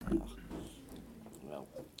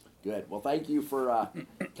Good. Well, thank you for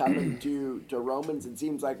coming to Romans. It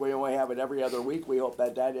seems like we only have it every other week. We hope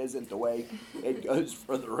that that isn't the way it goes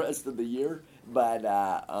for the rest of the year. But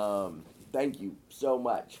thank you so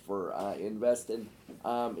much for investing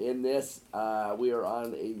in this. We are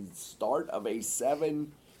on a start of a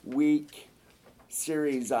 7-week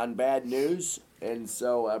series on bad news. And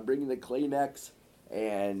so bring the Kleenex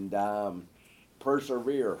and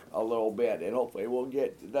persevere a little bit. And hopefully we'll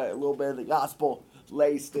get a little bit of the gospel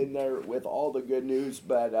laced in there with all the good news.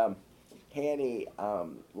 But Hanny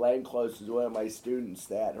Langclose is one of my students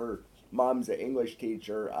that her mom's an English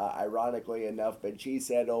teacher, ironically enough, but she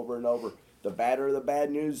said over and over, the badder the bad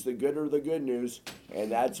news, the gooder the good news.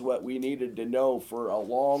 And that's what we needed to know for a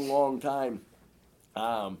long, long time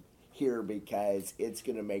here, because it's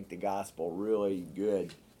going to make the gospel really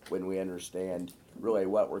good when we understand really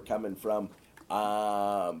what we're coming from.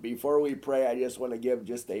 Before we pray, I just want to give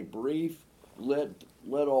just a brief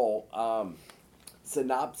little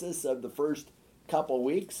synopsis of the first couple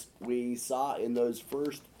weeks. We saw in those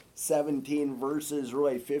first 17 verses,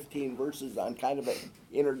 really 15 verses, on kind of an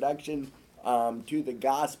introduction to the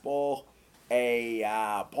gospel,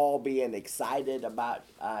 Paul being excited about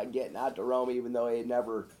getting out to Rome, even though he had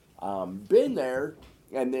never been there.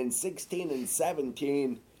 And then 16 and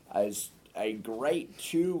 17 is a great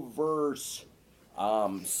 2-verse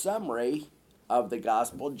summary of the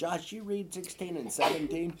gospel. Josh, you read 16 and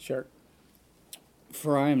 17? Sure.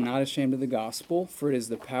 For I am not ashamed of the gospel, for it is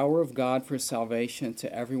the power of God for salvation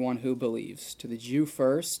to everyone who believes, to the Jew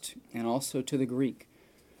first, and also to the Greek.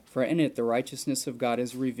 For in it the righteousness of God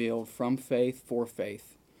is revealed from faith for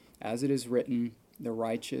faith. As it is written, the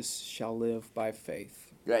righteous shall live by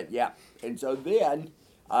faith. Good, yeah. And so then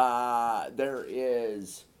there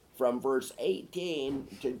is from verse 18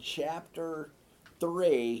 to chapter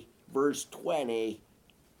 3, verse 20,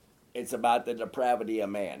 it's about the depravity of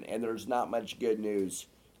man. And there's not much good news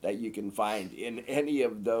that you can find in any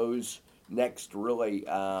of those next really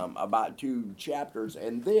about 2 chapters.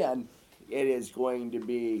 And then it is going to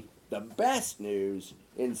be the best news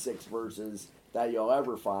in 6 verses that you'll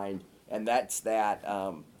ever find. And that's that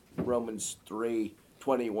Romans 3,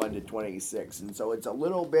 21 to 26. And so it's a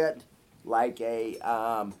little bit like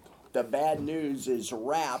the bad news is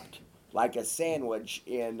wrapped like a sandwich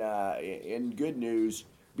in good news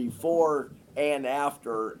before and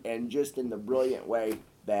after, and just in the brilliant way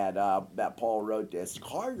that that Paul wrote this.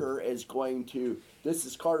 Carter is going to, this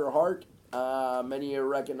is Carter Hart. Many of you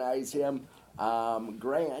recognize him.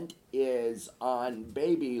 Grant is on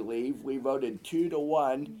baby leave. We voted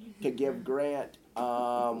 2-1 to give Grant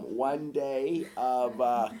 1 day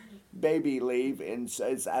of baby leave, and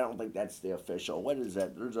says, I don't think that's the official. What is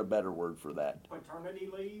that? There's a better word for that. Paternity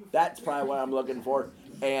leave? That's probably what I'm looking for.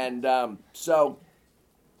 And so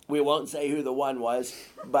we won't say who the one was,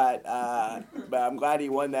 but I'm glad he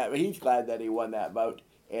won that. He's glad that he won that vote,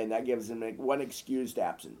 and that gives him one excused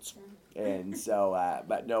absence. And so,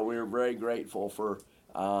 but no, we're very grateful for.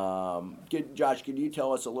 Josh, can you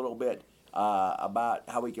tell us a little bit about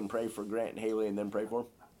how we can pray for Grant and Haley, and then pray for them?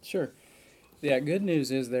 Sure. Yeah, good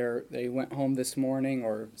news is they went home this morning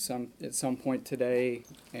or at some point today,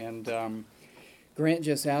 and Grant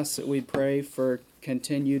just asked that we pray for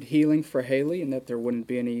continued healing for Haley, and that there wouldn't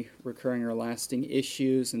be any recurring or lasting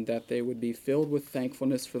issues, and that they would be filled with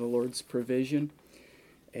thankfulness for the Lord's provision,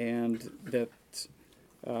 and that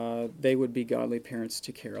they would be godly parents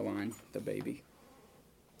to Caroline, the baby.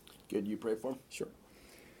 Good, you pray for them? Sure.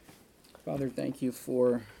 Father, thank you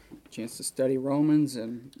for a chance to study Romans,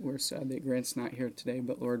 and we're sad that Grant's not here today,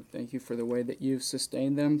 but Lord, thank you for the way that you've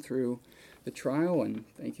sustained them through the trial, and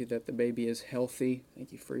thank you that the baby is healthy.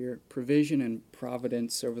 Thank you for your provision and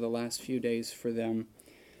providence over the last few days for them.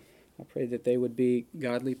 I pray that they would be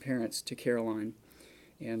godly parents to Caroline,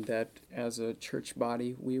 and that as a church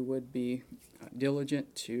body we would be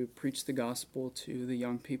diligent to preach the gospel to the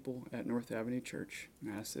young people at North Avenue Church.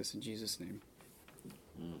 And I ask this in Jesus' name.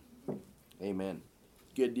 Amen.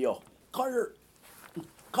 Good deal. Carter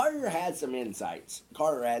has some insights.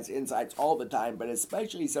 Carter has insights all the time, but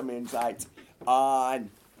especially some insights on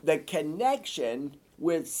the connection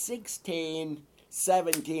with 16,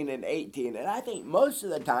 17, and 18. And I think most of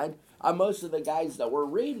the time, most of the guys that we're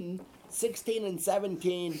reading, 16 and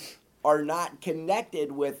 17 are not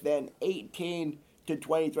connected with then 18 to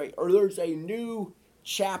 23, or there's a new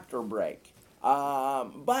chapter break.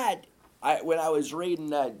 But when I was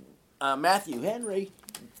reading Matthew Henry,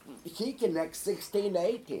 he connects 16 to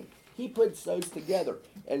 18. He puts those together.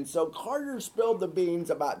 And so Carter spilled the beans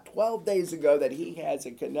about 12 days ago that he has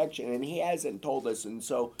a connection, and he hasn't told us. And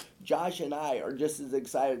so Josh and I are just as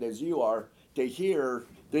excited as you are to hear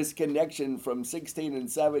this connection from 16 and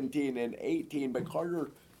 17 and 18. But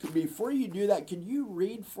Carter, before you do that, can you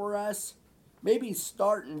read for us? Maybe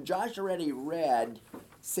starting, Josh already read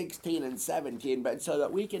 16 and 17, but so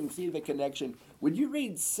that we can see the connection, would you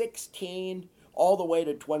read 16 all the way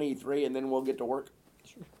to 23, and then we'll get to work?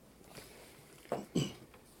 Sure.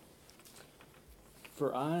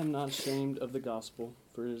 For I am not ashamed of the gospel,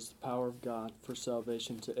 for it is the power of God for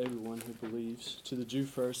salvation to everyone who believes, to the Jew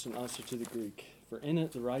first and also to the Greek. For in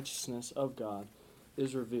it the righteousness of God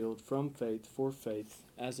is revealed from faith for faith,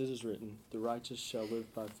 as it is written, the righteous shall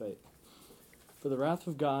live by faith. For the wrath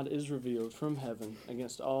of God is revealed from heaven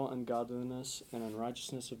against all ungodliness and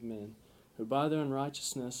unrighteousness of men, who by their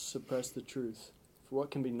unrighteousness suppress the truth. For what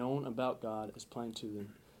can be known about God is plain to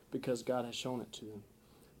them, because God has shown it to them.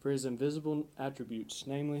 For his invisible attributes,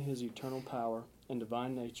 namely his eternal power and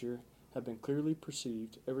divine nature, have been clearly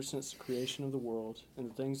perceived ever since the creation of the world and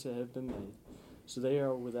the things that have been made, so they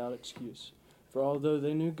are without excuse. For although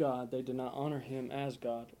they knew God, they did not honor him as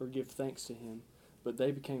God or give thanks to him, but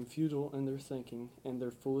they became futile in their thinking, and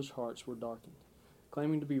their foolish hearts were darkened.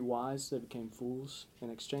 Claiming to be wise, they became fools,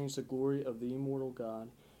 and exchanged the glory of the immortal God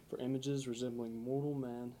for images resembling mortal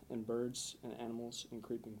man and birds and animals and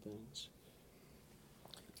creeping things.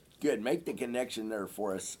 Good. Make the connection there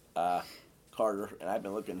for us, Carter. And I've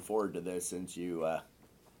been looking forward to this since you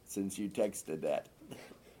texted that.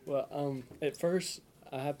 Well, at first,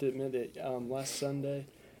 I have to admit that last Sunday,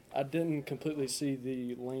 I didn't completely see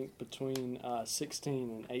the link between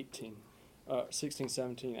 16 and 18, 16,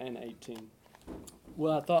 17, and 18.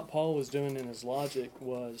 What I thought Paul was doing in his logic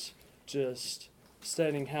was just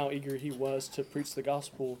stating how eager he was to preach the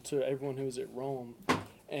gospel to everyone who was at Rome,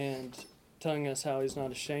 and telling us how he's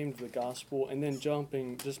not ashamed of the gospel, and then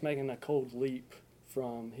just making a cold leap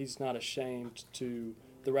from he's not ashamed to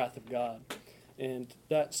the wrath of God. And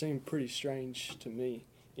that seemed pretty strange to me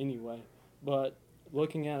anyway. But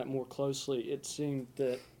looking at it more closely, it seemed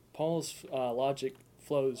that Paul's logic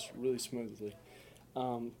flows really smoothly.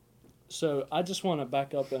 So I just want to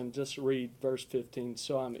back up and just read verse 15.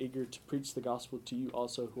 So I'm eager to preach the gospel to you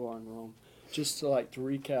also who are in Rome. Just to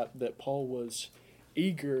recap that Paul was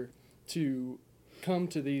eager to come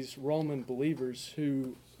to these Roman believers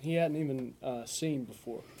who he hadn't even seen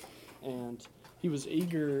before. And he was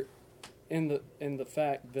eager in the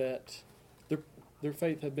fact that their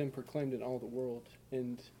faith had been proclaimed in all the world,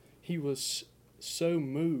 and he was so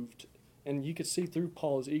moved, and you could see through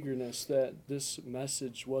Paul's eagerness that this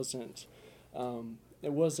message wasn't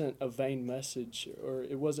a vain message, or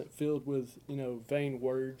it wasn't filled with vain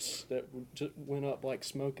words that just went up like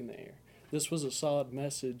smoke in the air. This was a solid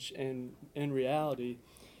message, and in reality,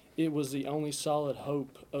 it was the only solid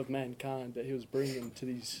hope of mankind that he was bringing to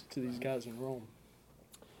these guys in Rome.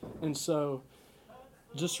 And so,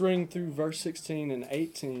 just reading through verse 16 and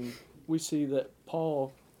 18, we see that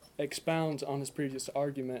Paul expounds on his previous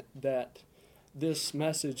argument that this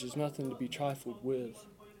message is nothing to be trifled with.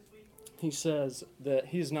 He says that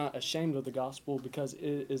he is not ashamed of the gospel because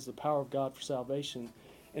it is the power of God for salvation.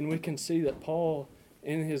 And we can see that Paul,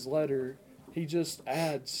 in his letter, he just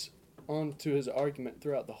adds on to his argument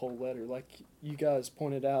throughout the whole letter, like you guys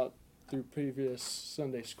pointed out through previous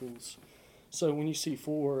Sunday schools. So when you see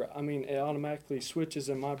for, it automatically switches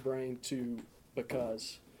in my brain to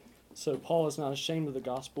because. So Paul is not ashamed of the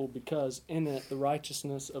gospel because in it the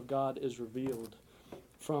righteousness of God is revealed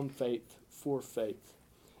from faith for faith.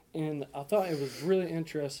 And I thought it was really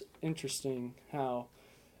interesting how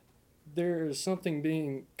there is something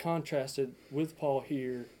being contrasted with Paul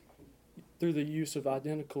here through the use of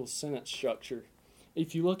identical sentence structure.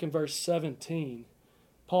 If you look in verse 17,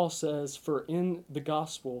 Paul says, "For in the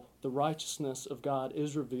gospel the righteousness of God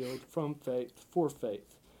is revealed from faith for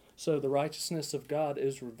faith." So the righteousness of God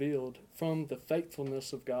is revealed from the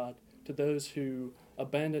faithfulness of God to those who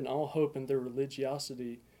abandon all hope in their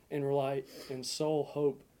religiosity and rely in sole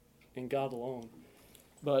hope in God alone.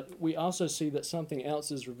 But we also see that something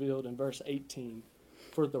else is revealed in verse 18.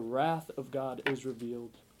 "For the wrath of God is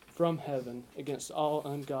revealed from heaven against all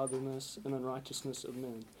ungodliness and unrighteousness of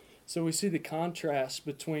men." So we see the contrast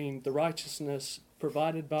between the righteousness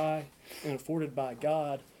provided by and afforded by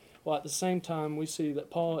God, while at the same time we see that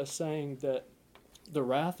Paul is saying that the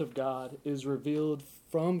wrath of God is revealed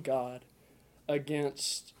from God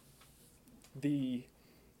against the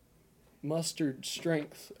mustered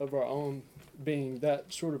strength of our own being,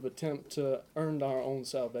 that sort of attempt to earn our own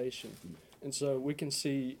salvation. And so we can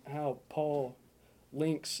see how Paul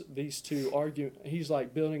links these two arguments. He's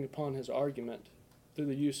building upon his argument through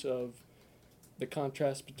the use of the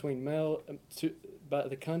contrast between man's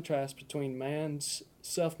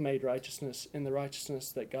self-made righteousness and the righteousness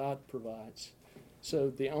that God provides. So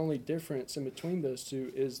the only difference in between those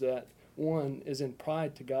two is that one is in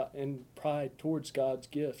pride to God, in pride towards God's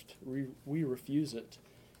gift. We refuse it,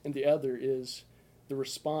 and the other is the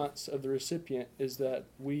response of the recipient is that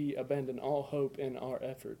we abandon all hope in our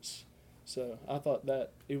efforts. So I thought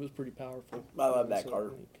that it was pretty powerful. I love that, So I Carter.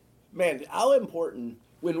 think- Man, how important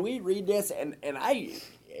when we read this, and I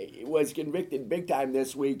was convicted big time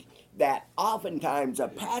this week that oftentimes a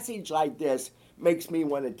passage like this makes me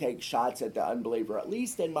want to take shots at the unbeliever, at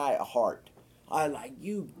least in my heart. I'm like,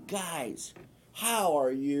 you guys, how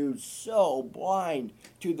are you so blind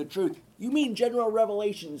to the truth? You mean general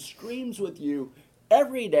revelation screams with you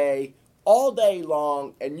every day, all day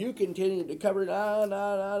long, and you continue to cover, no,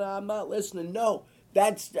 I'm not listening. No,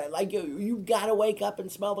 that's like you got to wake up and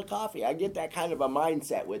smell the coffee. I get that kind of a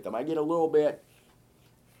mindset with them. I get a little bit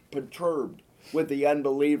perturbed with the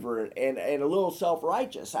unbeliever and a little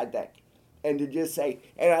self-righteous, I think. And to just say,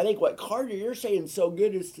 and I think what Carter, you're saying so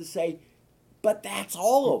good is to say, but that's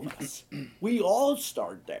all of us. We all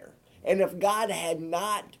start there. And if God had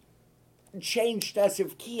not changed us,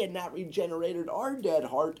 if He had not regenerated our dead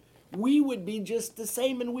heart, we would be just the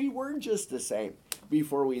same, and we were just the same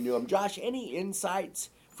before we knew Him. Josh, any insights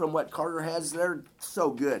from what Carter has there?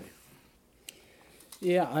 So good.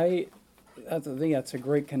 Yeah, I think that's a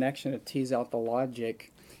great connection to tease out the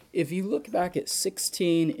logic. If you look back at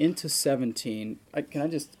 16 into 17, can I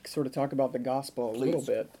just sort of talk about the gospel a little Please.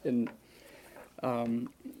 bit? And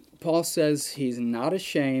Paul says he's not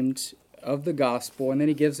ashamed of the gospel, and then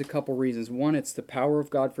he gives a couple reasons. One, it's the power of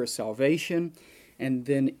God for salvation, and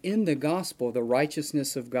then in the gospel, the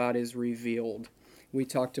righteousness of God is revealed. We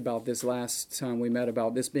talked about this last time we met,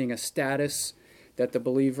 about this being a status that the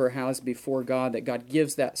believer has before God, that God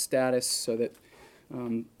gives that status so that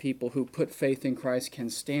people who put faith in Christ can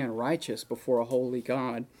stand righteous before a holy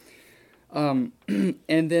God. And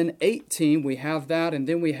then 18, we have that, and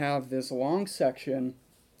then we have this long section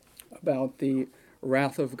about the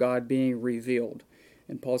wrath of God being revealed.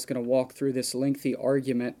 And Paul's going to walk through this lengthy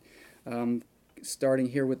argument, starting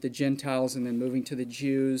here with the Gentiles and then moving to the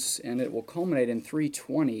Jews, and it will culminate in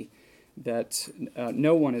 3:20 that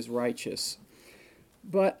no one is righteous.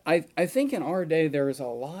 But I think in our day there is a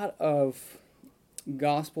lot of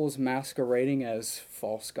gospels masquerading as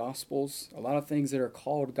false gospels. A lot of things that are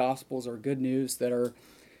called gospels or good news that are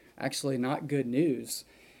actually not good news.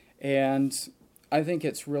 And I think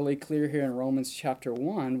it's really clear here in Romans chapter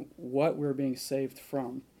 1 what we're being saved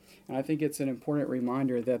from. And I think it's an important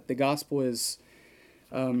reminder that the gospel is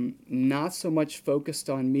not so much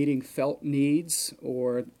focused on meeting felt needs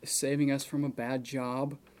or saving us from a bad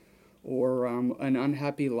job or an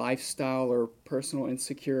unhappy lifestyle or personal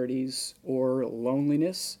insecurities or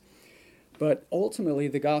loneliness. But ultimately,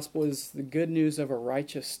 the gospel is the good news of a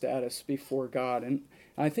righteous status before God. And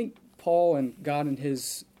I think Paul and God in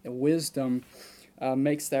His wisdom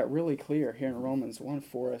makes that really clear here in Romans 1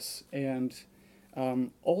 for us. And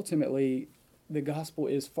ultimately, the gospel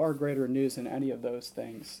is far greater news than any of those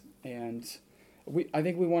things. And I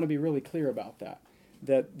think we want to be really clear about that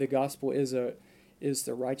the gospel is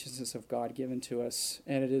the righteousness of God given to us,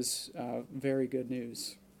 and it is very good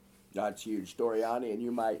news. That's huge, Doriani, and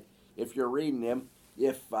you might, if you're reading him,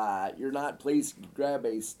 if you're not, please grab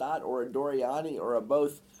a Stott or a Doriani or a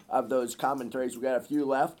both of those commentaries. We've got a few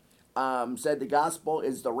left. Said the gospel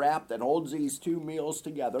is the wrap that holds these two meals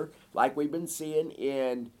together, like we've been seeing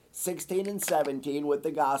in 16 and 17 with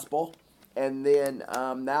the gospel, and then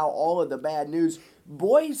now all of the bad news.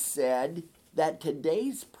 Boyce said that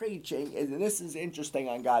today's preaching, and this is interesting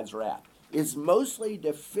on God's wrath, is mostly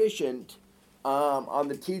deficient on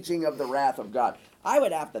the teaching of the wrath of God. I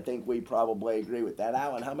would have to think we probably agree with that.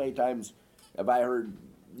 Alan, how many times have I heard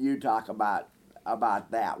you talk about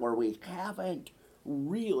that, where we haven't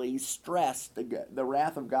really stressed the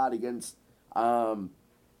wrath of God against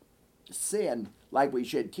sin like we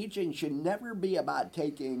should? Teaching should never be about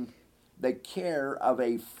taking the care of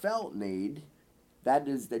a felt need. That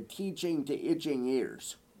is the teaching to itching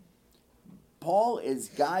ears. Paul is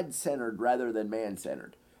God-centered rather than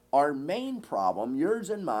man-centered. Our main problem,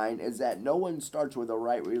 yours and mine, is that no one starts with a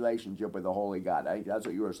right relationship with a holy God. I think that's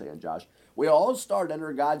what you were saying, Josh. We all start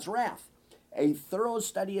under God's wrath. A thorough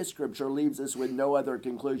study of Scripture leaves us with no other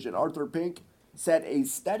conclusion. Arthur Pink said a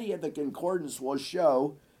study of the concordance will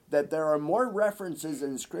show that there are more references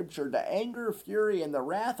in Scripture to anger, fury, and the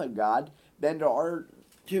wrath of God than to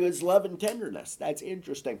His love and tenderness. That's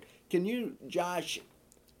interesting. Can you, Josh,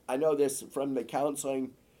 I know this from the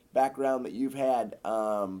counseling background that you've had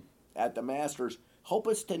at the Masters, help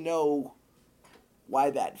us to know why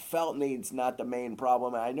that felt need's not the main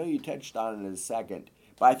problem. And I know you touched on it in a second,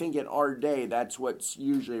 but I think in our day, that's what's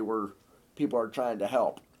usually where people are trying to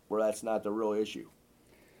help, where that's not the real issue.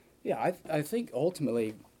 Yeah, I think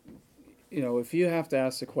ultimately, if you have to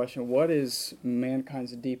ask the question, what is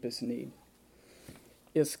mankind's deepest need?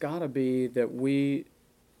 It's got to be that we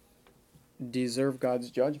deserve God's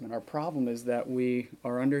judgment. Our problem is that we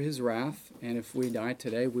are under his wrath, and if we die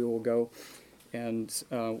today, we will go, and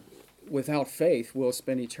without faith, we'll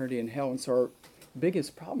spend eternity in hell. And so our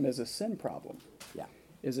biggest problem is a sin problem. Yeah.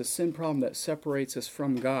 Is a sin problem that separates us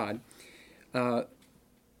from God.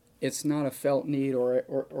 It's not a felt need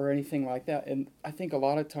or anything like that. And I think a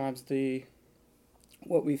lot of times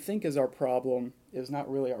what we think is our problem is not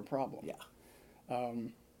really our problem. Yeah.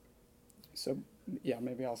 So, yeah,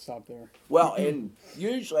 maybe I'll stop there. Well, and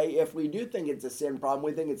usually if we do think it's a sin problem,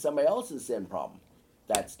 we think it's somebody else's sin problem.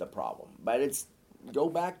 That's the problem. But it's, go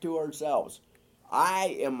back to ourselves.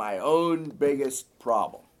 I am my own biggest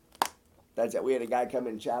problem. That's it. We had a guy come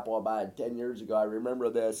in chapel about 10 years ago. I remember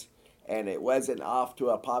this, and it wasn't off to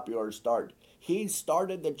a popular start. He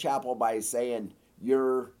started the chapel by saying,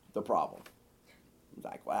 "You're the problem." It's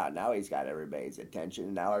like, wow, now he's got everybody's attention,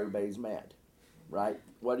 and now everybody's mad, right?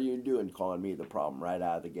 What are you doing calling me the problem right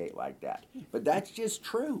out of the gate like that? But that's just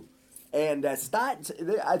true. And Stott,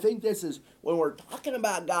 I think this is, when we're talking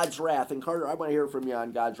about God's wrath, and Carter, I want to hear from you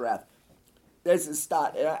on God's wrath. This is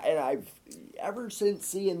Stott, and I've, ever since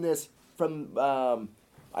seeing this from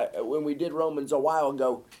when we did Romans a while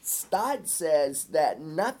ago, Stott says that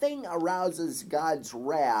nothing arouses God's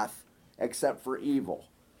wrath except for evil.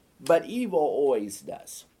 But evil always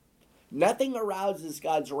does. Nothing arouses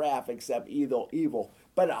God's wrath except evil.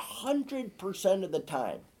 But 100% of the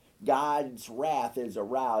time, God's wrath is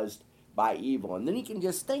aroused by evil. And then you can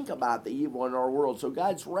just think about the evil in our world. So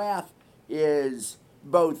God's wrath is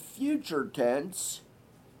both future tense,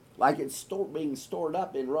 like it's being stored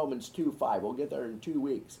up in Romans 2:5. We'll get there in 2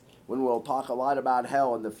 weeks when we'll talk a lot about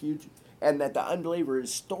hell in the future, and that the unbeliever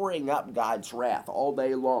is storing up God's wrath all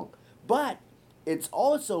day long. But it's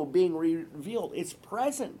also being revealed. It's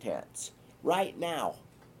present tense right now.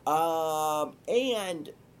 And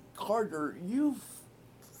Carter, you've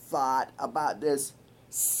thought about this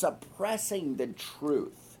suppressing the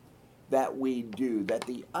truth that we do, that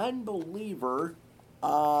the unbeliever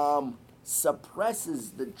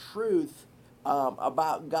suppresses the truth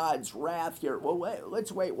about God's wrath here. Well,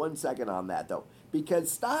 let's wait 1 second on that, though,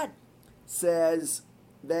 because Stott says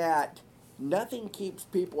that nothing keeps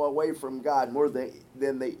people away from God more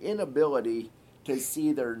than the inability to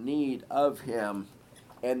see their need of him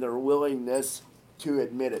and their willingness to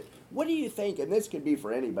admit it. What do you think, and this could be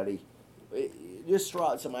for anybody, just throw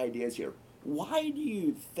out some ideas here. Why do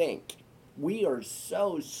you think we are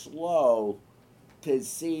so slow to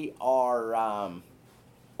see our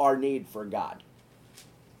need for God?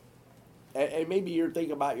 And maybe you're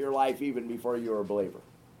thinking about your life even before you were a believer.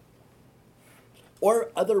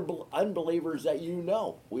 Or other unbelievers that you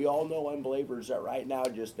know. We all know unbelievers that right now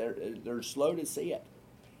just they're slow to see it.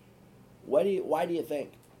 Why do you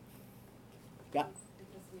think? Yeah. Because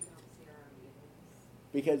we don't see our own evils.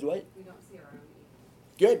 Because what? We don't see our own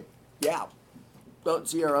evils. Good. Yeah. Don't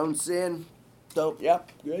see our own sin.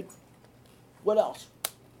 Yep. Good. What else?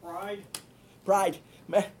 Pride. Pride.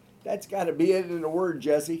 Man, that's got to be it in a word,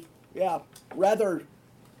 Jesse. Yeah. Rather,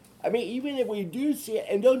 I mean, even if we do see it,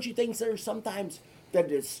 and don't you think there's sometimes the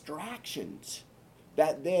distractions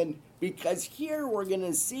that then, because here we're going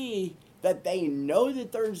to see that they know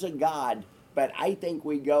that there's a God, but I think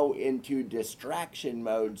we go into distraction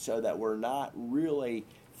mode so that we're not really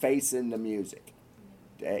facing the music.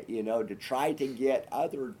 To try to get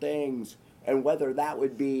other things, and whether that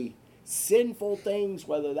would be sinful things,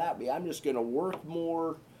 whether that be, I'm just going to work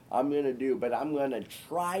more, but I'm going to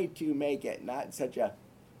try to make it not such a,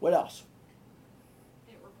 what else?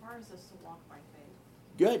 It requires us to walk by faith.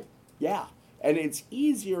 Good, yeah. And it's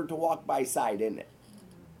easier to walk by sight, isn't it?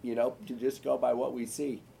 Mm-hmm. To just go by what we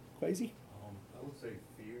see. Crazy? I would say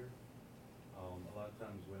fear. A lot of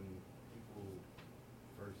times when people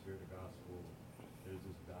first hear the gospel, there's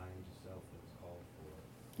this dying to self that's called for.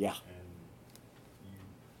 Yeah. And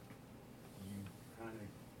you kind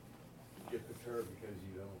of get perturbed because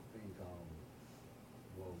you don't think,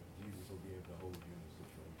 Jesus will be able to hold you in the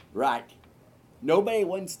situation. Right. Nobody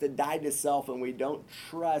wants to die to self, and we don't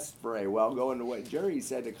trust very well. Going to what Jerry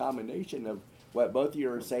said, a combination of what both of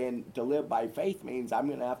you are saying, to live by faith means I'm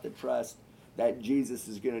going to have to trust that Jesus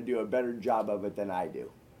is going to do a better job of it than I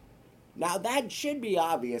do. Now, that should be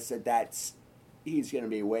obvious that he's going to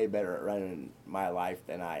be way better at running my life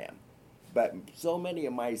than I am. But so many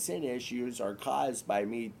of my sin issues are caused by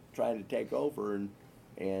me trying to take over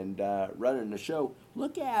and running the show.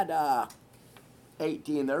 Look at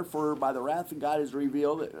 18, therefore, by the wrath of God is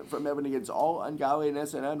revealed from heaven against all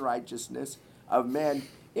ungodliness and unrighteousness of men.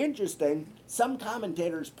 Interesting. Some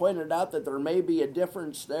commentators pointed out that there may be a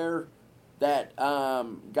difference there, that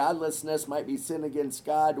godlessness might be sin against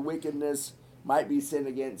God, wickedness might be sin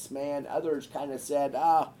against man. Others kind of said,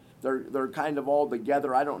 they're kind of all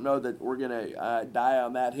together. I don't know that we're going to die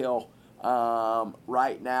on that hill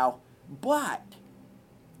right now. But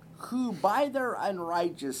who by their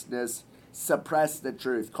unrighteousness suppress the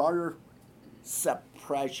truth. Carter,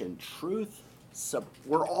 suppression. Truth,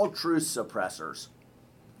 we're all truth suppressors.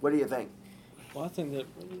 What do you think? Well, I think that,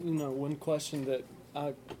 one question that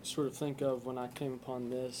I sort of think of when I came upon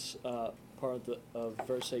this part of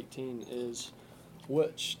verse 18 is,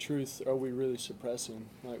 which truth are we really suppressing?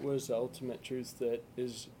 Like, what is the ultimate truth that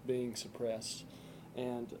is being suppressed?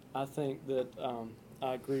 And I think that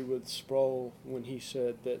I agree with Sproul when he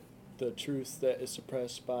said that the truth that is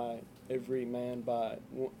suppressed by every man by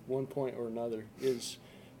one point or another is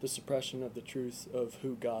the suppression of the truth of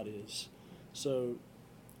who God is. So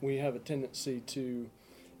we have a tendency to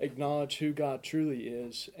acknowledge who God truly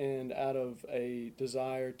is, and out of a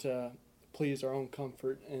desire to please our own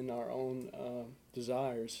comfort and our own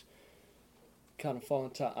desires, kind of fall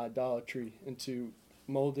into idolatry, into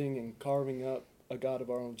molding and carving up a God of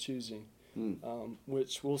our own choosing,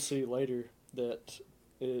 which we'll see later that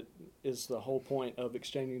it is the whole point of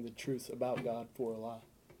exchanging the truth about God for a lie.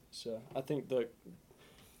 So I think the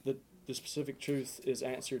specific truth is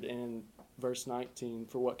answered in verse 19,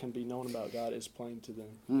 for what can be known about God is plain to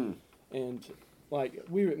them. And like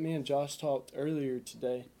me and Josh talked earlier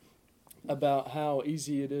today about how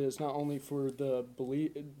easy it is not only for the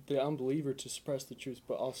unbeliever to suppress the truth,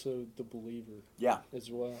 but also the believer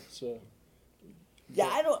as well. So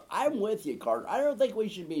I'm with you, Carter. I don't think we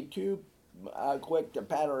should be too quick to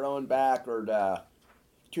pat our own back or to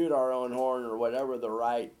toot our own horn or whatever the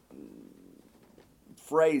right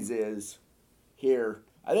phrase is here.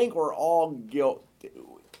 I think we're all guilty.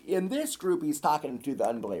 In this group, he's talking to the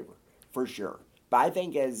unbeliever, for sure. But I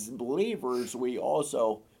think as believers, we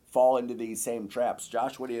also fall into these same traps.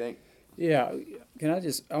 Josh, what do you think? Yeah,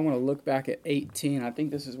 I want to look back at 18. I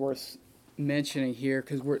think this is worth mentioning here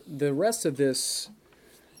because the rest of this,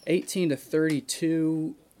 18 to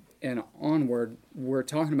 32 and onward, we're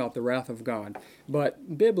talking about the wrath of God.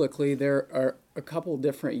 But biblically, there are a couple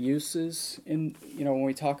different uses when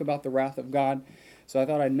we talk about the wrath of God. So I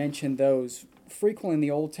thought I'd mention those. Frequently in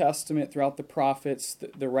the Old Testament, throughout the prophets,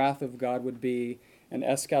 the wrath of God would be an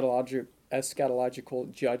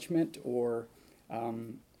eschatological judgment or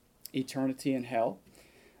eternity in hell.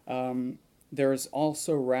 There's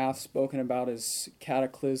also wrath spoken about as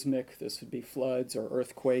cataclysmic. This would be floods or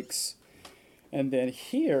earthquakes. And then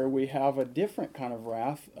here we have a different kind of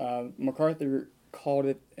wrath. MacArthur called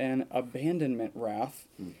it an abandonment wrath,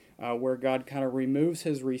 where God kind of removes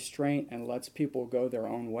his restraint and lets people go their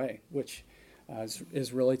own way, which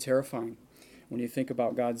is really terrifying when you think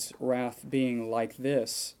about God's wrath being like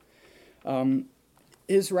this.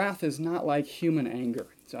 His wrath is not like human anger.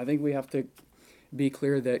 So I think we have to be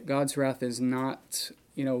clear that God's wrath is not,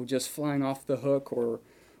 just flying off the hook or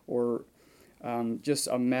just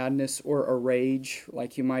a madness or a rage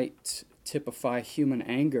like you might typify human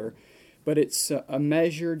anger. But it's a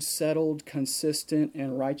measured, settled, consistent,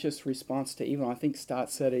 and righteous response to evil. I think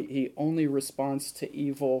Stott said he only responds to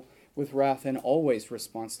evil with wrath and always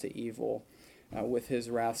responds to evil with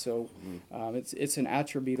his wrath. So it's an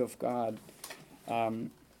attribute of God.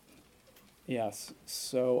 Yes.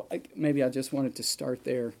 So maybe I just wanted to start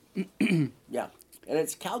there. Yeah, and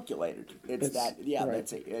it's calculated.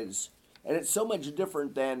 Right. And it's so much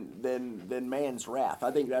different than man's wrath.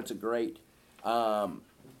 I think that's a great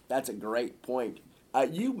point.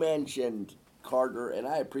 You mentioned Carter, and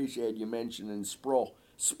I appreciate you mentioning Sproul.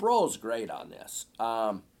 Sproul's great on this,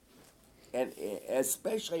 and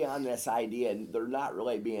especially on this idea. And there not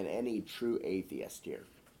really being any true atheist here.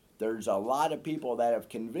 There's a lot of people that have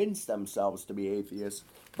convinced themselves to be atheists,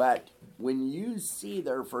 but when you see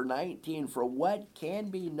there for 19, for what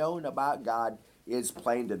can be known about God is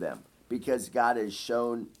plain to them, because God has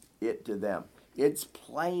shown it to them. It's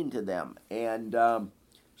plain to them. And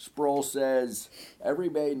Sproul says,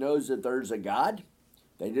 everybody knows that there's a God.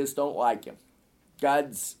 They just don't like him.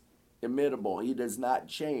 God's immutable. He does not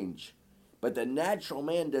change. But the natural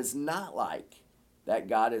man does not like that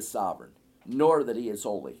God is sovereign, nor that he is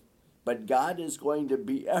holy. But God is going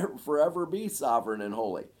to forever be sovereign and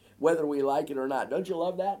holy, whether we like it or not. Don't you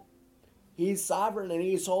love that? He's sovereign and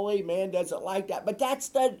he's holy. Man doesn't like that. But that's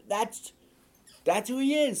who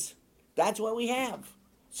he is. That's what we have.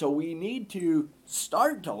 So we need to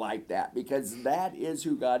start to like that because that is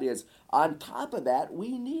who God is. On top of that,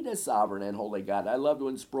 we need a sovereign and holy God. I loved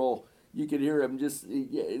when Sproul, you could hear him just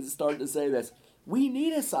start to say this. We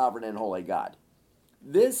need a sovereign and holy God.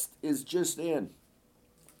 This is just in.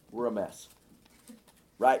 We're a mess.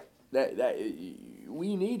 Right?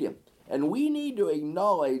 We need him. And we need to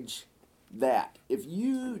acknowledge that. If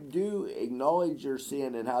you do acknowledge your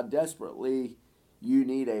sin and how desperately you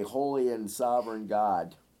need a holy and sovereign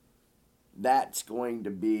God, that's going to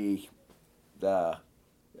be the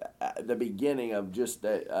beginning of just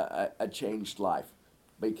a changed life.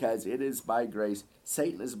 Because it is by grace.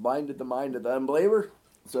 Satan has blinded the mind of the unbeliever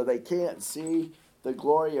so they can't see the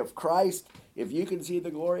glory of Christ. If you can see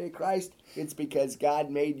the glory of Christ, it's because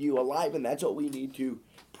God made you alive, and that's what we need to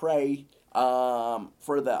pray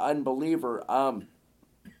for the unbeliever.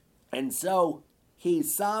 And so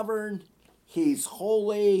he's sovereign, he's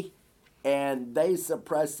holy, and they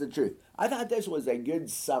suppress the truth. I thought this was a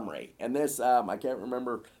good summary, and this, I can't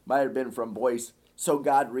remember, might have been from Boyce. So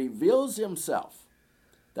God reveals himself.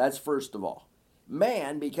 That's first of all.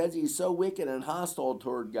 Man, because he's so wicked and hostile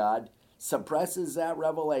toward God, suppresses that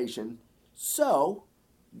revelation. So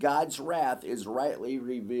God's wrath is rightly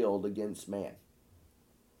revealed against man.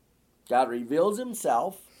 God reveals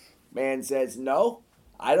himself. Man says, no,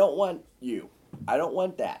 I don't want you. I don't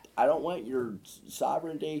want that. I don't want your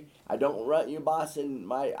sovereignty. I don't want you bossing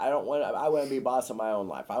I want to be boss of my own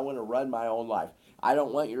life. I want to run my own life. I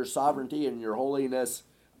don't want your sovereignty and your holiness.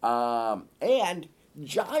 And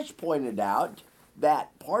Josh pointed out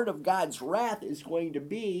that part of God's wrath is going to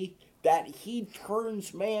be that he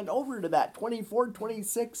turns man over to that. 24,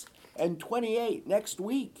 26, and 28. Next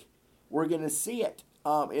week, we're going to see it.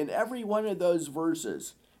 In every one of those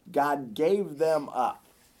verses, God gave them up.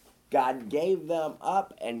 God gave them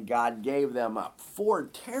up, and God gave them up. 4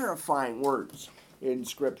 terrifying words in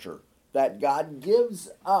Scripture. That God gives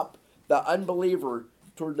up the unbeliever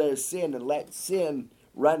toward their sin and let sin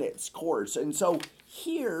run its course. And so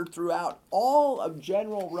here, throughout all of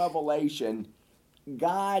general Revelation,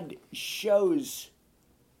 God shows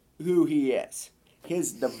who he is.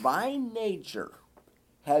 His divine nature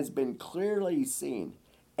has been clearly seen,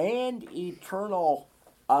 and eternal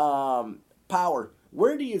power.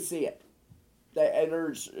 Where do you see it? And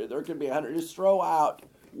there could be 100. Just throw out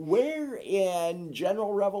where in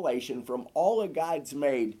general Revelation from all of God's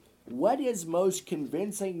made, what is most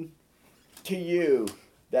convincing to you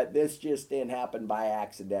that this just didn't happen by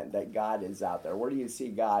accident, that God is out there? Where do you see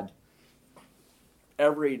God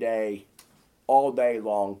every day, all day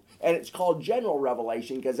long? And it's called general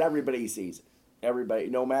revelation because everybody sees it. Everybody,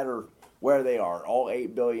 no matter where they are, all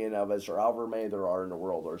 8 billion of us, or however many there are in the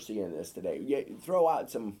world, are seeing this today. Yeah, throw out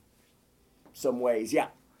some ways. Yeah.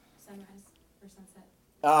 Sunrise or sunset.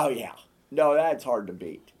 Oh, yeah. No, that's hard to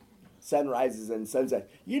beat. Sunrises and sunsets.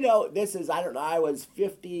 You know, this is, I don't know, I was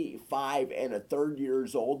 55 and a third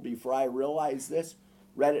years old before I realized this.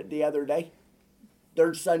 Read it the other day.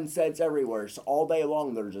 There's sunsets everywhere. So all day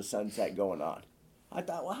long there's a sunset going on. I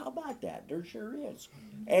thought, well, how about that? There sure is.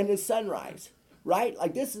 And the sunrise, right?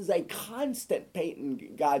 Like this is a constant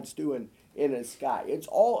painting God's doing in the sky. It's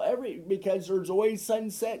all because there's always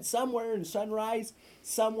sunset somewhere and sunrise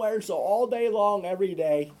somewhere. So all day long, every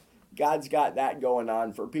day, God's got that going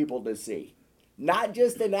on for people to see. Not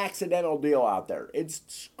just an accidental deal out there. It's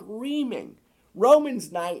screaming. Romans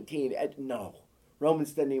 19,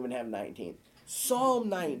 Romans doesn't even have 19. Psalm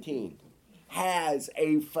 19 has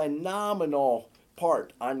a phenomenal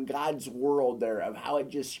part on God's world there of how it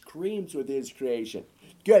just screams with his creation.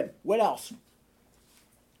 Good. What else?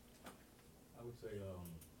 I would say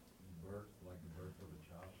birth, like the birth of a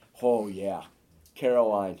child. Oh, yeah.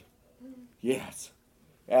 Caroline. Yes.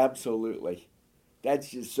 Absolutely. That's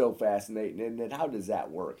just so fascinating. And then how does that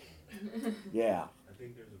work? Yeah. I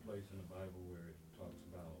think there's a place in the Bible where it talks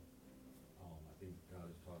about, I think God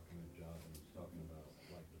is talking to Job and he's talking about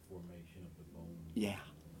like the formation of the bones. Yeah.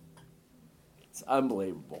 It's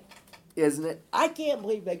unbelievable, isn't it? I can't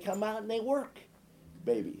believe they come out and they work,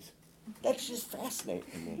 babies. That's just fascinating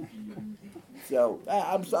to me. So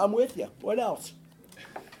I'm with you. What else?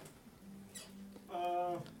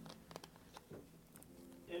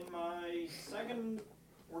 In my second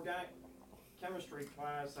organic chemistry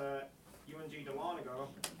class at UNG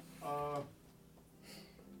Dahlonega,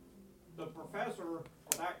 the professor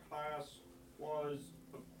for that class was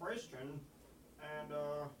a Christian, and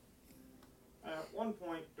at one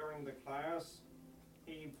point during the class,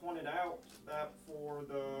 he pointed out that for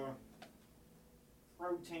the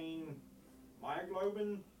protein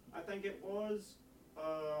myoglobin, I think it was,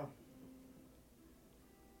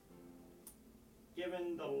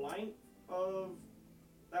 given the length of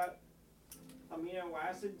that amino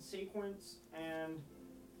acid sequence and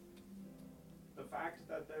the fact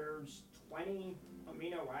that there's 20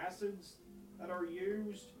 amino acids that are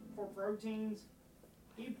used for proteins,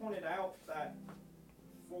 he pointed out that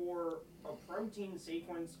for a protein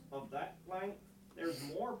sequence of that length, there's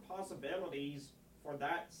more possibilities for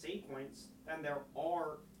that sequence than there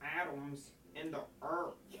are atoms in the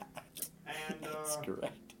earth. And That's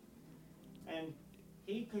correct. and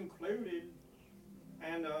he concluded,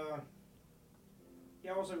 and he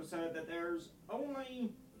also said that there's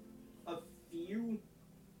only a few,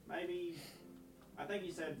 maybe, I think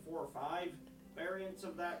he said 4 or 5 variants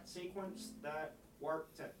of that sequence that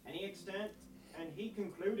work to any extent, and he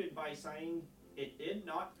concluded by saying it did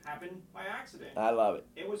not happen by accident. I love it.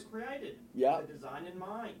 It was created Yep. with the design in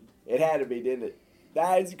mind. It had to be, didn't it?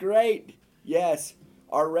 That's great. Yes.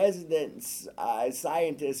 Our resident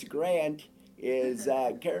scientist, Grant, is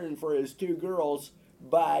caring for his 2 girls,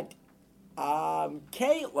 but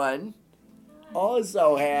Caitlin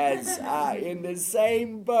also has, in the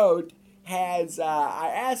same boat, has, I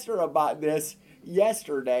asked her about this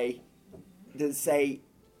yesterday to say,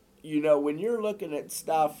 you know, when you're looking at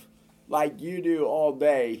stuff like you do all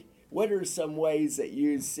day, what are some ways that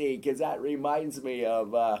you see? Because that reminds me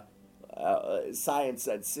of science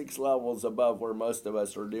that's 6 levels above where most of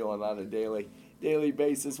us are dealing on a daily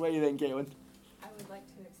basis. What do you think, Caitlin? I would like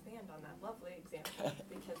to expand on that lovely example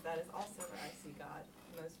because that is also where I see God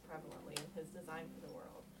most prevalently in his design for the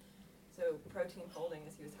world. So protein folding,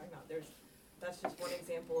 as he was talking about, that's just one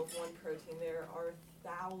example of one protein. There are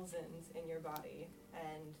thousands in your body,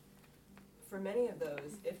 and for many of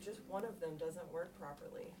those, if just one of them doesn't work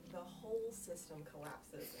properly, the whole system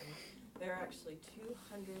collapses, and there are actually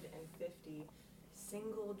 250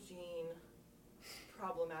 single gene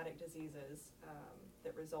problematic diseases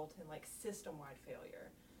that result in like system-wide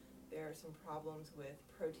failure. There are some problems with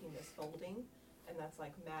protein misfolding, and that's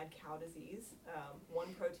like mad cow disease.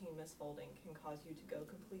 One protein misfolding can cause you to go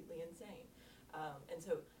completely insane. And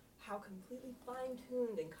so how completely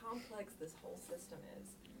fine-tuned and complex this whole system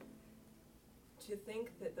is, to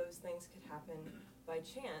think that those things could happen by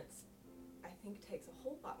chance, I think takes a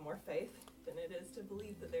whole lot more faith than it is to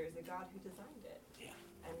believe that there's a God who designed it. Yeah.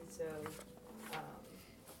 And so,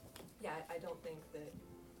 I don't think that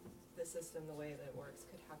the system, the way that it works,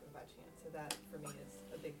 could happen by chance. So that, for me, is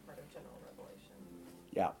a big part of general revelation.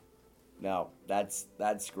 Yeah. No, that's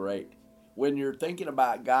great. When you're thinking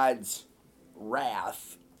about God's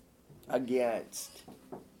wrath against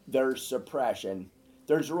their suppression,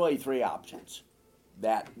 there's really 3 options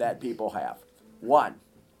that people have. 1,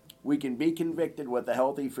 we can be convicted with a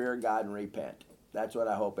healthy fear of God and repent. That's what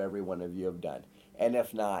I hope every one of you have done. And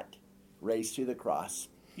if not, race to the cross.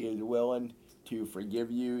 He is willing to forgive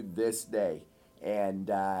you this day and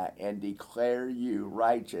declare you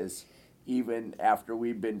righteous even after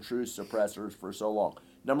we've been true suppressors for so long.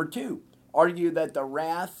 Number 2, argue that the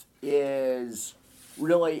wrath is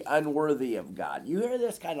really unworthy of God. You hear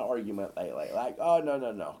this kind of argument lately, like, oh,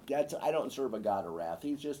 no. I don't serve a God of wrath.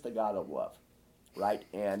 He's just a God of love, right?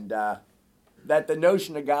 And that the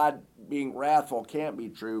notion of God being wrathful can't be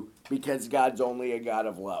true because God's only a God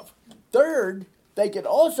of love. Third, they could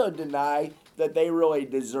also deny that they really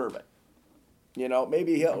deserve it. You know,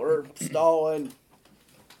 maybe Hitler, Stalin,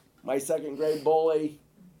 my 2nd grade bully,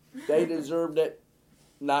 they deserved it,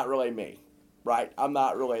 not really me. Right? I'm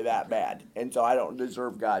not really that bad, and so I don't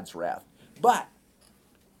deserve God's wrath. But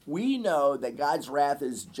we know that God's wrath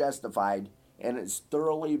is justified, and it's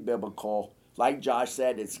thoroughly biblical. Like Josh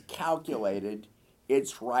said, it's calculated,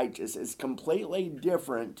 it's righteous, it's completely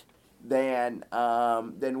different than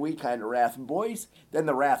we kind of wrath. Than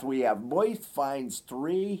the wrath we have. Boyce finds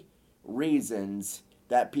 3 reasons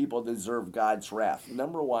that people deserve God's wrath.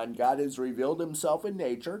 Number 1, God has revealed himself in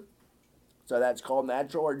nature. So that's called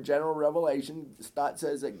natural or general revelation. Stott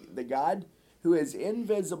says that the God who is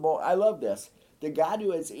invisible, I love this, the God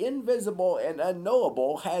who is invisible and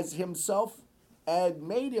unknowable has himself and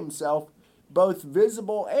made himself both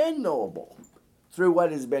visible and knowable through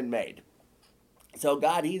what has been made. So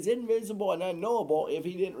God, he's invisible and unknowable if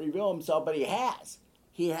he didn't reveal himself, but he has.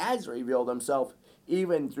 He has revealed himself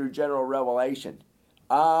even through general revelation.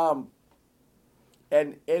 And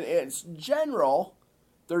it's general.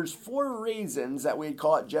 There's 4 reasons that we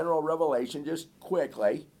call it general revelation, just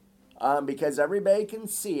quickly, because everybody can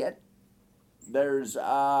see it. There's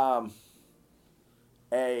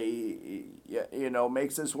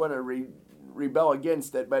makes us want to rebel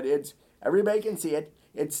against it, but everybody can see it.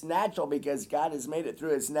 It's natural because God has made it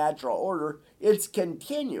through his natural order. It's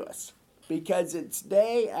continuous because it's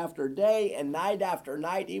day after day and night after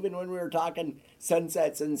night. Even when we were talking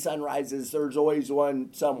sunsets and sunrises, there's always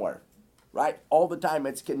one somewhere, right? All the time.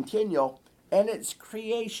 It's continual and it's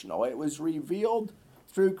creational. It was revealed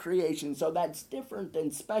through creation. So that's different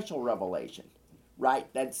than special revelation, right?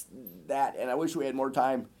 That's that. And I wish we had more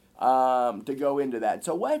time to go into that.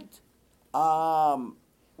 So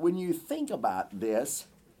when you think about this,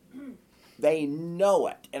 they know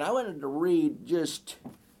it. And I wanted to read just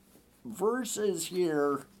verses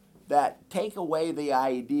here that take away the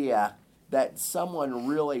idea that someone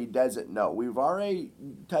really doesn't know. We've already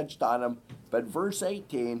touched on them, but verse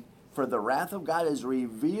 18, for the wrath of God is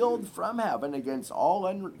revealed from heaven against all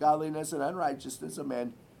ungodliness and unrighteousness of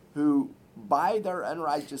men who by their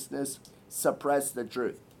unrighteousness suppress the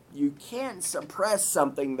truth. You can't suppress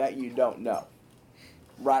something that you don't know,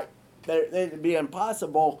 right? It'd be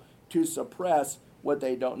impossible to suppress what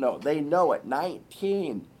they don't know. They know it.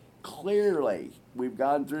 19, clearly, we've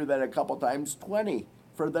gone through that a couple times. 20,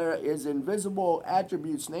 for there is invisible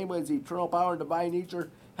attributes, namely his eternal power and divine nature,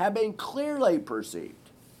 have been clearly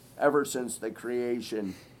perceived ever since the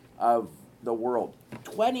creation of the world.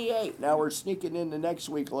 28, now we're sneaking into next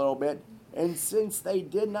week a little bit, and since they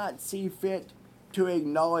did not see fit to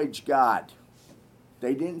acknowledge God,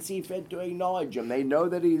 they didn't see fit to acknowledge him. They know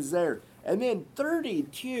that he's there. And then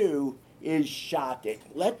 32 is shocking.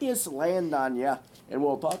 Let this land on you, and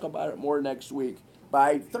we'll talk about it more next week.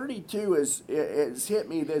 By 32 is hit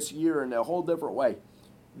me this year in a whole different way.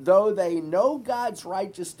 Though they know God's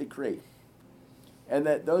righteous decree, and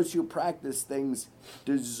that those who practice things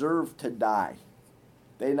deserve to die,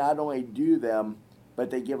 they not only do them,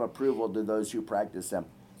 but they give approval to those who practice them.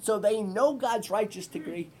 So they know God's righteous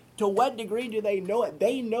decree. To what degree do they know it?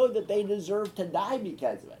 They know that they deserve to die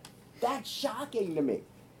because of it. That's shocking to me.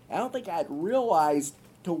 I don't think I had realized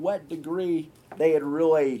to what degree they had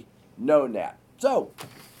really known that. So,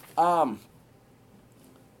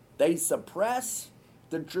 they suppress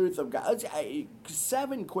the truth of God.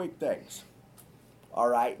 7 quick things, all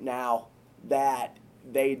right, now, that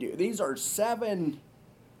they do. These are 7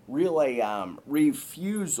 really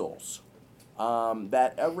refusals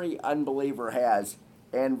that every unbeliever has.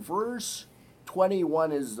 And verse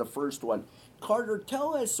 21 is the first one. Carter,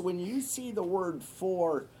 tell us, when you see the word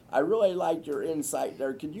for, I really like your insight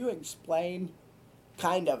there. Could you explain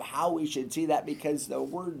kind of how we should see that? Because the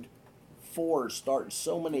word for starts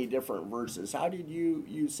so many different verses. How did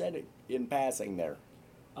you said it in passing there?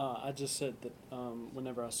 I just said that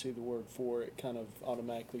whenever I see the word for, it kind of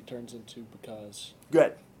automatically turns into because.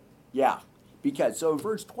 Good. Yeah. Because. So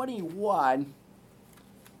verse 21,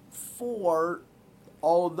 for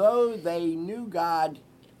although they knew God,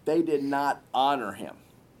 they did not honor him.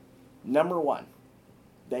 Number 1,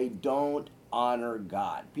 they don't honor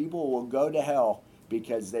God. People will go to hell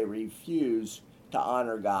because they refuse to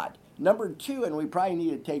honor God. Number 2, and we probably need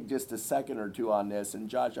to take just a second or two on this, and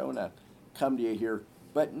Josh, I want to come to you here.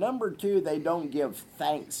 But number 2, they don't give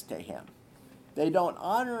thanks to him. They don't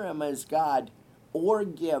honor him as God or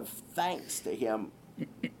give thanks to him.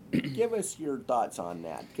 Give us your thoughts on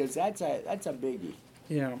that, because that's a biggie.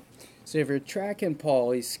 Yeah. So if you're tracking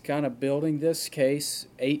Paul, he's kind of building this case.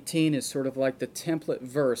 18 is sort of like the template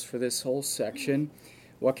verse for this whole section.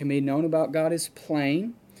 What can be known about God is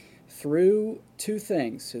plain through 2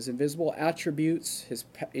 things: his invisible attributes, his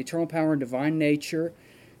eternal power and divine nature,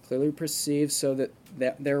 clearly perceived, so that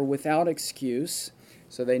they're without excuse.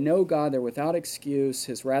 So they know God, they're without excuse.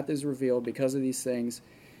 His wrath is revealed because of these things.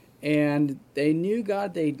 And they knew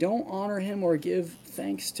God, they don't honor him or give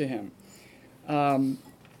thanks to him.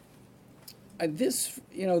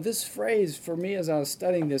 This phrase for me, as I was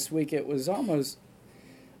studying this week, it was almost,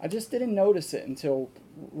 I just didn't notice it until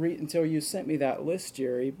you sent me that list,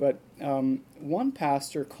 Jerry. But one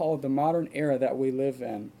pastor called the modern era that we live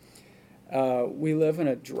in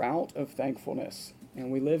a drought of thankfulness,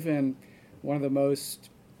 and we live in one of the most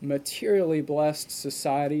materially blessed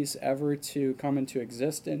societies ever to come into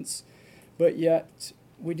existence, but yet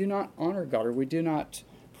we do not honor God, or we do not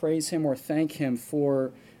praise him or thank him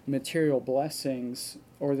for material blessings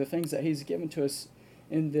or the things that he's given to us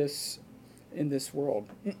in this world.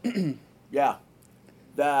 Yeah.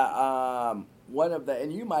 The one of the,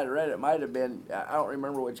 and you might have read it, might have been, I don't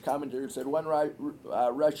remember which commentator said, one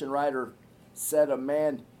Russian writer said, a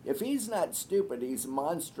man, if he's not stupid, he's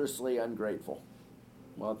monstrously ungrateful.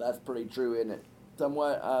 Well, that's pretty true, isn't it?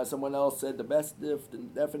 Someone else said the best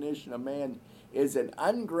definition of man is an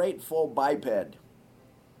ungrateful biped.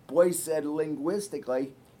 Boyce said,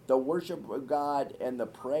 linguistically, the worship of God and the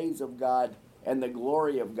praise of God and the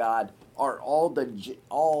glory of God are all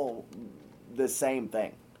the same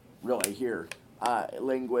thing, really, here.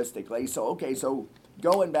 linguistically. So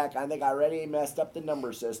going back, I think I already messed up the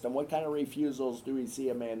number system. What kind of refusals do we see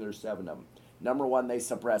in man? There's 7 of them. Number 1, they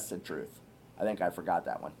suppress the truth. I think I forgot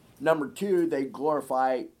that one. Number 2, they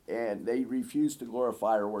glorify and they refuse to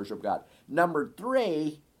glorify or worship God. Number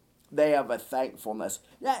 3, they have a thankfulness.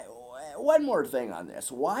 Yeah, one more thing on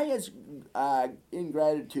this. Why is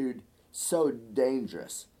ingratitude so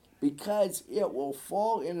dangerous? Because it will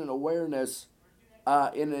fall in an awareness,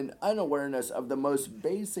 in an unawareness of the most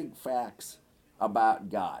basic facts about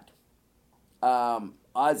God.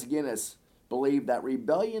 Os Guinness believed that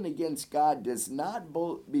rebellion against God does not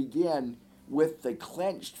begin with the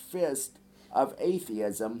clenched fist of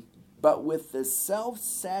atheism, but with the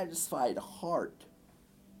self-satisfied heart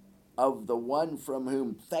of the one from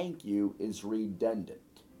whom thank you is redundant.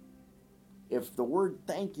 If the word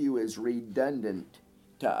thank you is redundant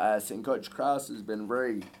to us, and Coach Krause has been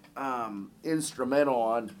very instrumental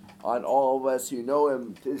on all of us who know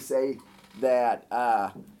him to say that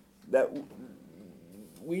that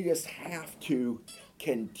we just have to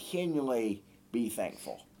continually be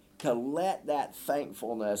thankful, to let that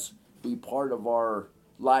thankfulness be part of our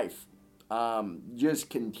life, just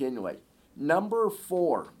continually. Number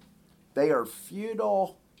 4, they are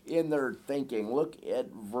futile in their thinking. Look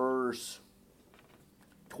at verse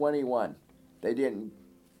 21. They didn't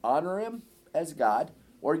honor him as God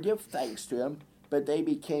or give thanks to him, but they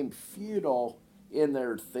became futile in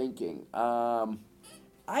their thinking.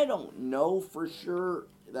 I don't know for sure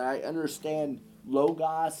that I understand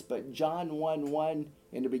Logos, but John 1:1,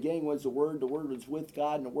 in the beginning was the Word was with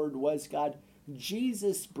God, and the Word was God.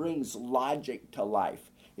 Jesus brings logic to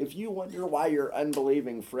life. If you wonder why your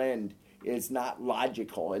unbelieving friend is not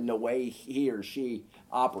logical in the way he or she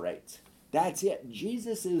operates, that's it.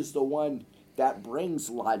 Jesus is the one that brings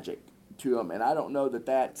logic to him, and I don't know that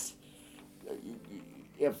that's,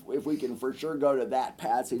 if we can for sure go to that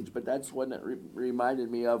passage, but that's one that reminded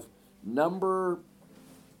me of. Number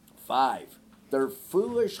 5, their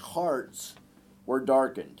foolish hearts were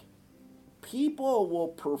darkened. People will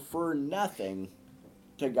prefer nothing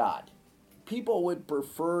to God. People would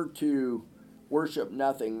prefer to worship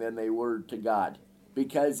nothing than they would to God,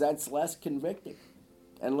 because that's less convicting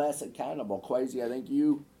and less accountable. Quasi, I think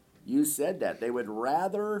you said that. They would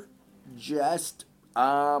rather just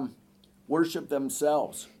worship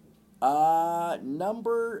themselves.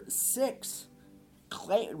 Number 6,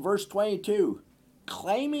 verse 22,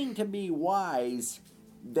 claiming to be wise,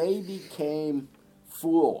 they became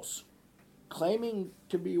fools. Claiming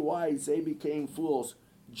to be wise, they became fools.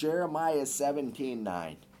 Jeremiah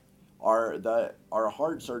 17:9. Our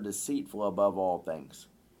hearts are deceitful above all things.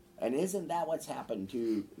 And isn't that what's happened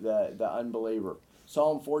to the unbeliever?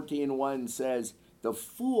 Psalm 14:1 says, the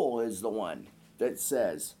fool is the one that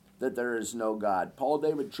says that there is no God. Paul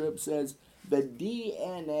David Tripp says, the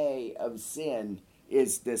DNA of sin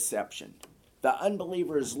is deception. The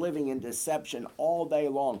unbeliever is living in deception all day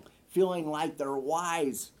long, feeling like they're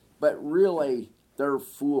wise, but really they're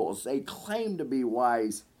fools. They claim to be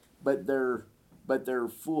wise, but they're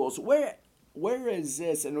fools. Where is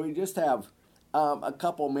this? And we just have a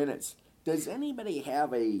couple minutes. Does anybody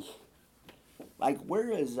have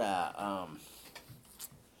where is an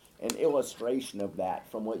illustration of that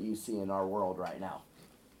from what you see in our world right now?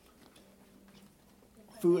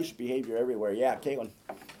 Foolish behavior everywhere. Yeah, Caitlin.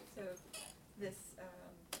 So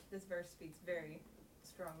this verse speaks very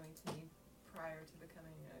strongly to me prior to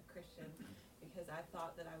becoming a Christian, because I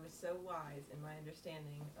thought that I was so wise in my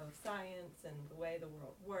understanding of science and the way the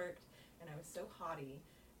world worked, and I was so haughty,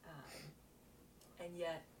 and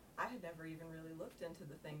yet I had never even really looked into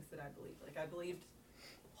the things that I believed. Like, I believed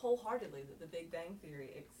wholeheartedly that the Big Bang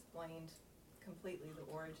Theory explained completely the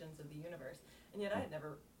origins of the universe, and yet I had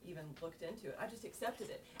never even looked into it. I just accepted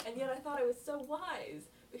it, and yet I thought I was so wise,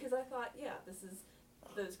 because I thought, yeah,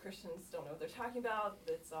 those Christians don't know what they're talking about,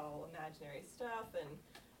 it's all imaginary stuff,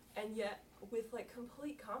 and yet with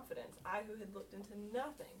complete confidence, I who had looked into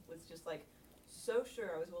nothing was just so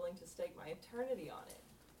sure I was willing to stake my eternity on it,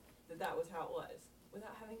 that was how it was,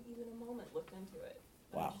 without having even a moment looked into it.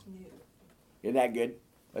 Wow. I just knew. Isn't that good?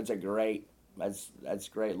 That's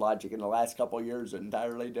great logic. In the last couple of years,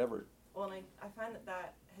 entirely different. Well, and I find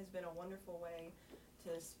that has been a wonderful way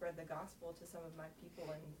to spread the gospel to some of my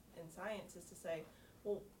people in science, is to say,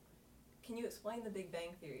 well, can you explain the Big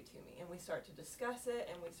Bang Theory to me? And we start to discuss it,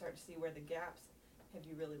 and we start to see where the gaps. Have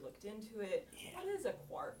you really looked into it? Yeah. What is a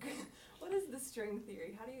quark? What is the string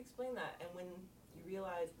theory? How do you explain that? And when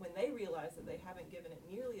they realize that they haven't given it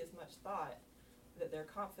nearly as much thought that their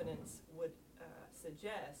confidence would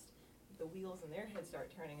suggest, the wheels in their head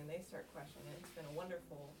start turning and they start questioning. It's been a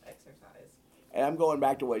wonderful exercise. And I'm going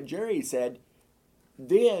back to what Jerry said.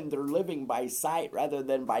 then they're living by sight rather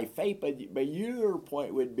than by faith. But your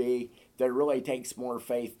point would be that it really takes more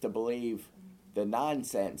faith to believe the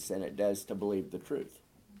nonsense than it does to believe the truth.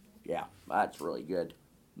 Yeah, that's really good.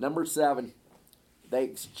 Number 7, they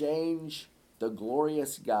exchange the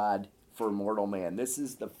glorious God for mortal man. This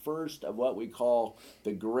is the first of what we call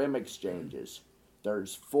the grim exchanges.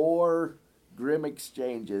 There's 4 grim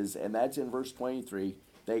exchanges, and that's in verse 23.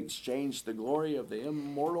 They exchange the glory of the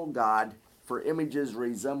immortal God for images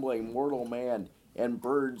resembling mortal man and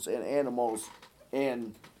birds and animals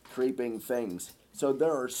and creeping things. So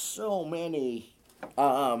there are so many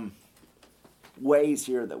ways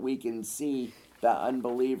here that we can see the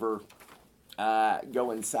unbeliever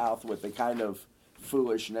going south with the kind of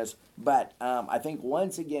foolishness. But I think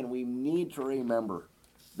once again we need to remember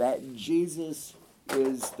that Jesus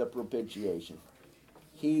is the propitiation.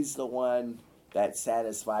 He's the one that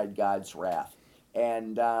satisfied God's wrath.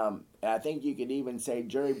 And I think you could even say,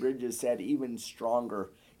 Jerry Bridges said even stronger,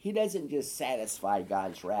 he doesn't just satisfy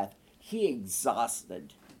God's wrath, he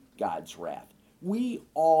exhausted God's wrath. We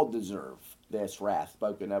all deserve this wrath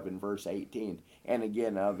spoken of in verse 18 and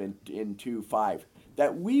again of in 2:5,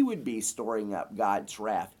 that we would be storing up God's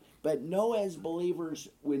wrath. But know as believers,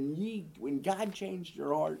 when God changed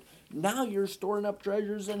your heart, now you're storing up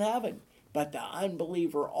treasures in heaven. But the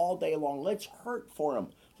unbeliever all day long, let's hurt for him.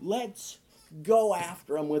 Let's go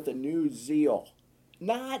after him with a new zeal.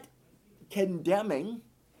 Not condemning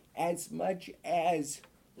as much as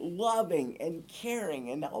loving and caring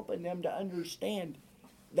and helping them to understand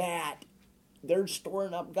that they're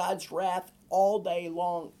storing up God's wrath all day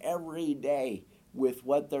long, every day, with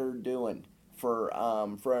what they're doing for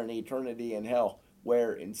an eternity in hell,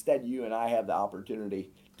 where instead you and I have the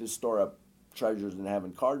opportunity to store up treasures in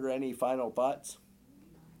heaven. Carter, any final thoughts?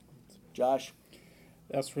 Josh?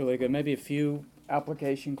 That's really good. Maybe a few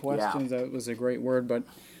application questions. That was a great word, but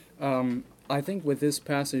I think with this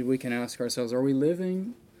passage we can ask ourselves, are we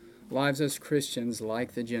living lives as Christians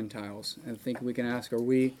like the Gentiles? I think we can ask, are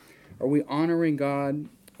we honoring God?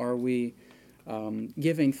 Are we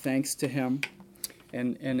giving thanks to Him?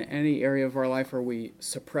 And in any area of our life, are we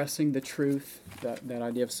suppressing the truth? That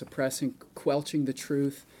idea of suppressing, quelching the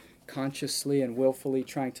truth consciously and willfully,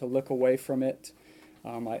 trying to look away from it.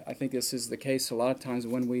 I think this is the case a lot of times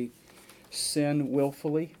when we sin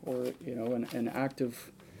willfully, or an act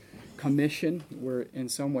of commission, we're in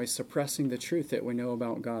some way suppressing the truth that we know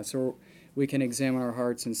about God. So we can examine our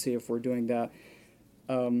hearts and see if we're doing that.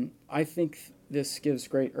 I think this gives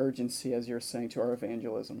great urgency, as you're saying, to our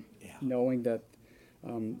evangelism, knowing that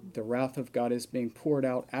the wrath of God is being poured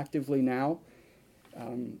out actively now,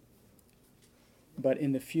 but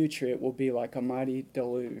in the future it will be like a mighty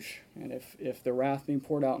deluge. And if the wrath being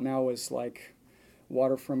poured out now is like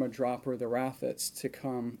water from a dropper, the wrath that's to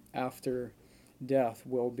come after death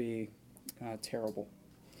will be terrible.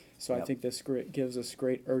 So I think this gives us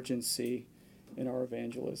great urgency in our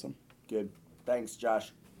evangelism. Good. Thanks,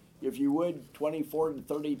 Josh. If you would, 24 to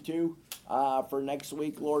 32 for next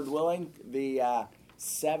week, Lord willing. The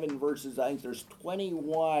 7 verses, I think there's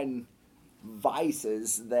 21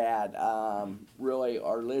 vices that really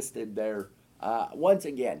are listed there. Once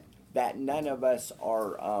again, that none of us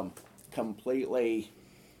are completely...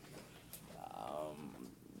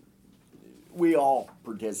 we all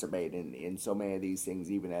participate in so many of these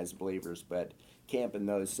things, even as believers, but camp in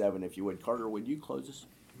those 7, if you would. Carter, would you close us?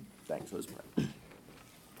 Thanks, let's pray.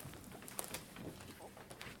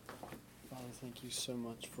 Father, thank you so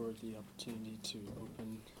much for the opportunity to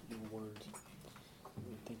open your word.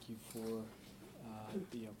 And thank you for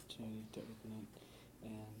the opportunity to open it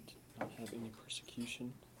and not have any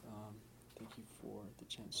persecution. Thank you for the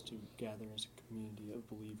chance to gather as a community of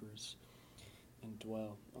believers and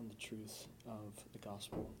dwell on the truth of the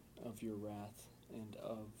gospel, of your wrath, and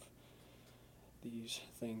of these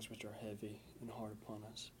things which are heavy and hard upon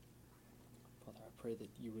us. Father, I pray that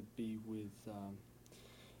you would be with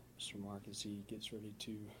Mr. Mark as he gets ready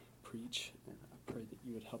to preach, and I pray that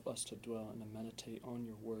you would help us to dwell and to meditate on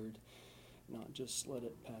your word, not just let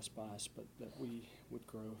it pass by us, but that we would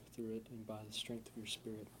grow through it, and by the strength of your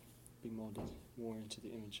Spirit be molded more into the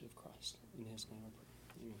image of Christ. In his name I pray.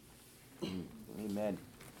 Amen. Amen.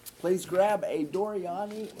 Please grab a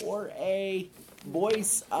Doriani or a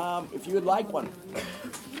Voice if you would like one.